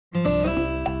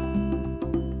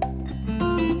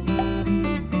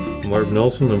Marvin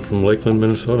Nelson. I'm from Lakeland,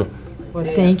 Minnesota. Well,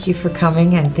 thank you for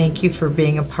coming and thank you for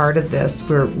being a part of this.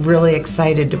 We're really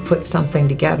excited to put something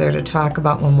together to talk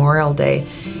about Memorial Day.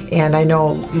 And I know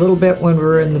a little bit when we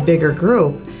were in the bigger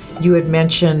group, you had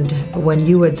mentioned when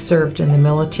you had served in the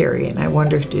military, and I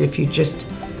wonder if you just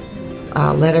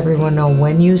let everyone know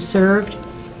when you served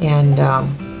and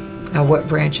what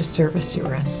branch of service you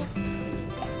were in.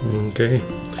 Okay.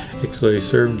 Actually, I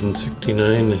served in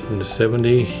 '69 and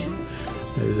 '70.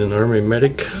 I was an Army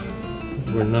medic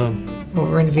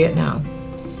over in Vietnam.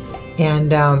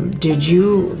 And did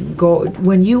you go,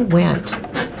 when you went,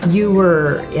 you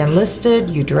were enlisted,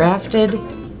 you drafted?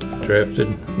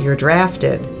 Drafted. You're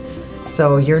drafted.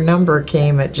 So your number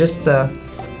came at just a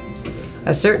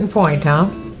certain point, huh?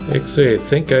 Actually, I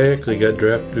think I actually got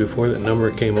drafted before that number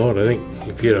came out. I think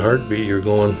if you had a heartbeat, you're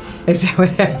going. Is that what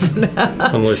happened?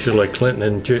 Unless you're like Clinton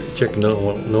and checking out and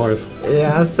went north.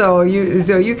 Yeah, so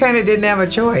you kind of didn't have a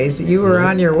choice. You were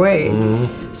on your way.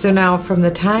 Mm-hmm. So now, from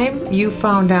the time you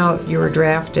found out you were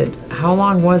drafted, how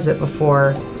long was it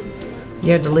before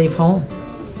you had to leave home?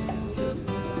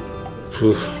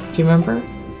 Oof. Do you remember?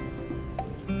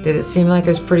 Did it seem like it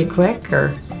was pretty quick,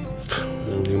 or?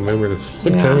 I don't even remember this.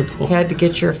 What time ago? Had to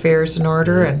get your affairs in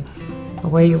order, and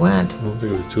away you went. I don't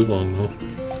think it was too long, though.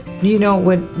 You know,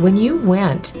 when you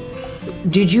went,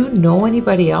 did you know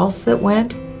anybody else that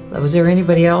went? Was there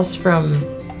anybody else from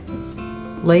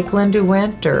Lakeland who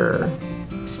went, or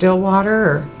Stillwater,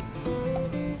 or?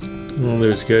 Well,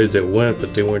 there's guys that went,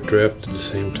 but they weren't drafted at the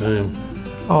same time.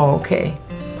 Oh, okay.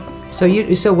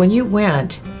 So when you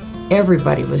went,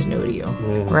 everybody was new to you,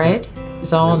 right? It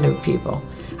was all new people.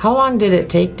 How long did it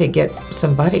take to get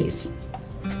some buddies?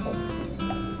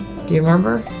 Do you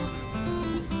remember?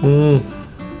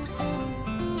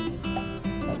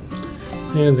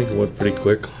 Yeah, I think it went pretty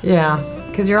quick. Yeah,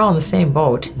 because you're all in the same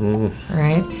boat,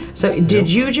 right? So did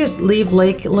you just leave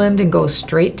Lakeland and go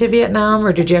straight to Vietnam,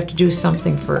 or did you have to do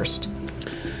something first?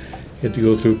 You had to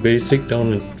go through basic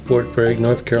down in Fort Bragg,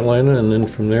 North Carolina, and then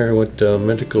from there I went to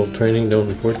medical training down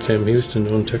in Fort Sam Houston,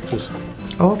 down in Texas.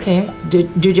 Okay.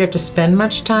 Did you have to spend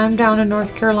much time down in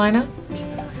North Carolina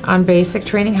on basic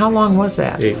training? How long was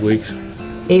that? 8 weeks.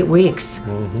 8 weeks.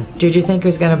 Did you think it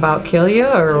was going to about kill you,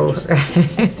 or?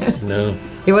 No.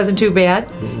 It wasn't too bad?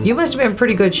 You must have been in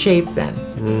pretty good shape then.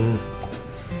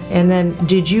 And then,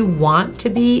 did you want to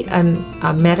be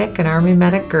a medic, an Army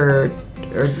medic, or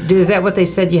is that what they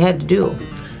said you had to do?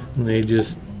 And they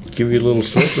just give you a little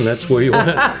slip, and that's where you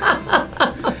went.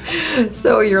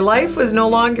 So your life was no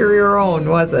longer your own,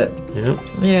 was it? Yeah.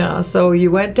 Yeah, so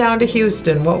you went down to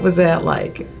Houston. What was that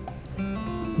like?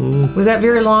 Was that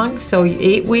very long? So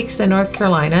 8 weeks in North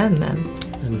Carolina, and then?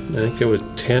 And I think it was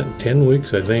 10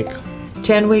 weeks, I think.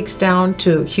 10 weeks down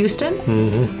to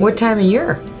Houston? What time of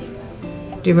year?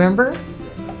 Do you remember?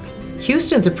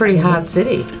 Houston's a pretty hot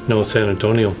city. No, San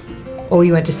Antonio. Oh,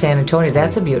 you went to San Antonio.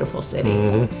 That's a beautiful city.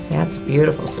 That's a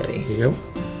beautiful city. Yep.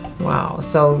 Wow.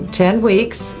 So 10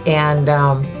 weeks, and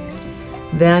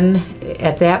then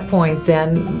at that point,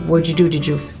 then what'd you do? Did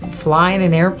you fly in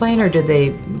an airplane, or did they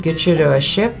get you to a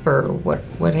ship, or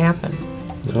what happened?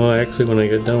 No, actually, when I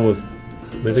got done with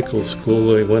medical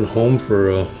school, I went home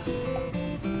for,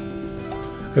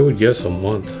 I would guess, a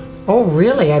month. Oh,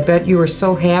 really? I bet you were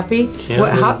so happy.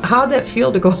 Yeah, how'd that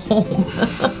feel to go home?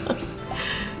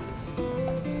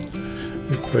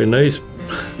 Pretty nice.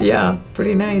 Yeah,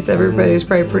 pretty nice. Everybody's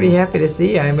probably pretty happy to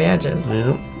see you, I imagine.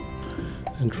 Yeah.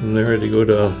 And from there I had to go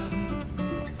to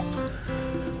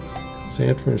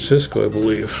San Francisco, I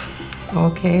believe.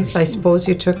 Okay, so I suppose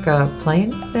you took a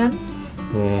plane then?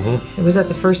 Was that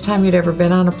the first time you'd ever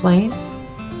been on a plane?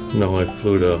 No, I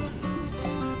flew to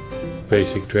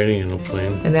basic training in a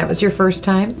plane. And that was your first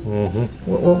time?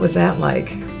 What was that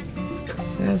like?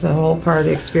 That was a whole part of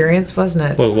the experience,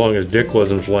 wasn't it? Well, as long as Dick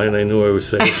wasn't flying, I knew I was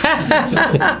safe.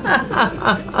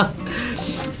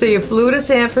 So you flew to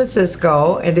San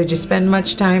Francisco, and did you spend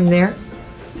much time there?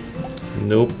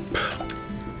 Nope.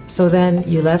 So then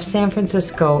you left San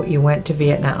Francisco, you went to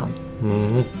Vietnam.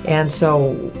 And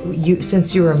so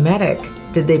since you were a medic,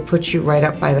 did they put you right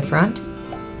up by the front?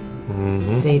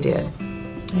 They did.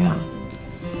 Yeah.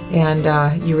 And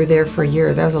you were there for a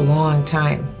year. That was a long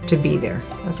time to be there.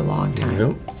 That was a long time.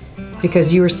 Yep.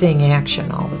 Because you were seeing action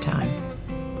all the time.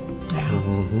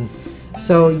 Yeah.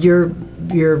 So you're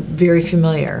very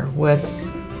familiar with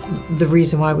the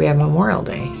reason why we have Memorial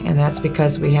Day, and that's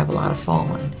because we have a lot of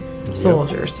fallen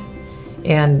soldiers.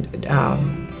 And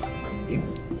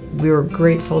we were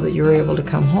grateful that you were able to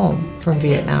come home from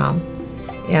Vietnam.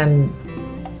 And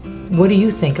what do you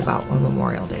think about when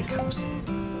Memorial Day comes?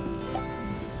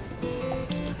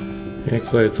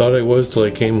 Actually, I thought I was till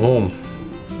I came home.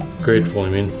 grateful, I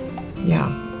mean. Yeah.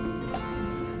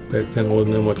 Back then it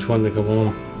wasn't that much fun to come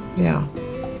home. Yeah.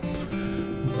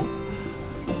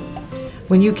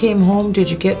 When you came home, did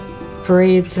you get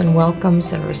parades and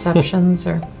welcomes and receptions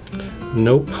or?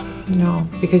 Nope. No,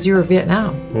 because you were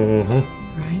Vietnam. Mm-hmm.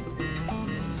 Right.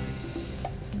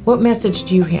 What message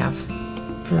do you have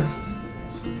for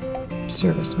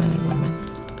servicemen and women?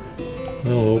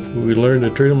 Well, we learned to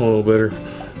treat them a little better.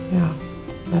 Yeah,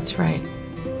 that's right.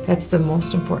 That's the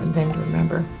most important thing to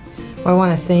remember. Well, I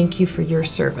want to thank you for your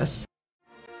service.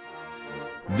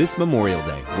 This Memorial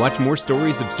Day, watch more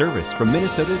stories of service from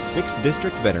Minnesota's 6th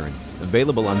District veterans.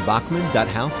 Available on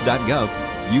bachman.house.gov,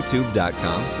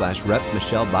 youtube.com/Rep.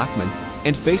 Michelle Bachman,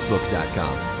 and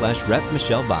facebook.com/Rep.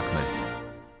 Michelle Bachman.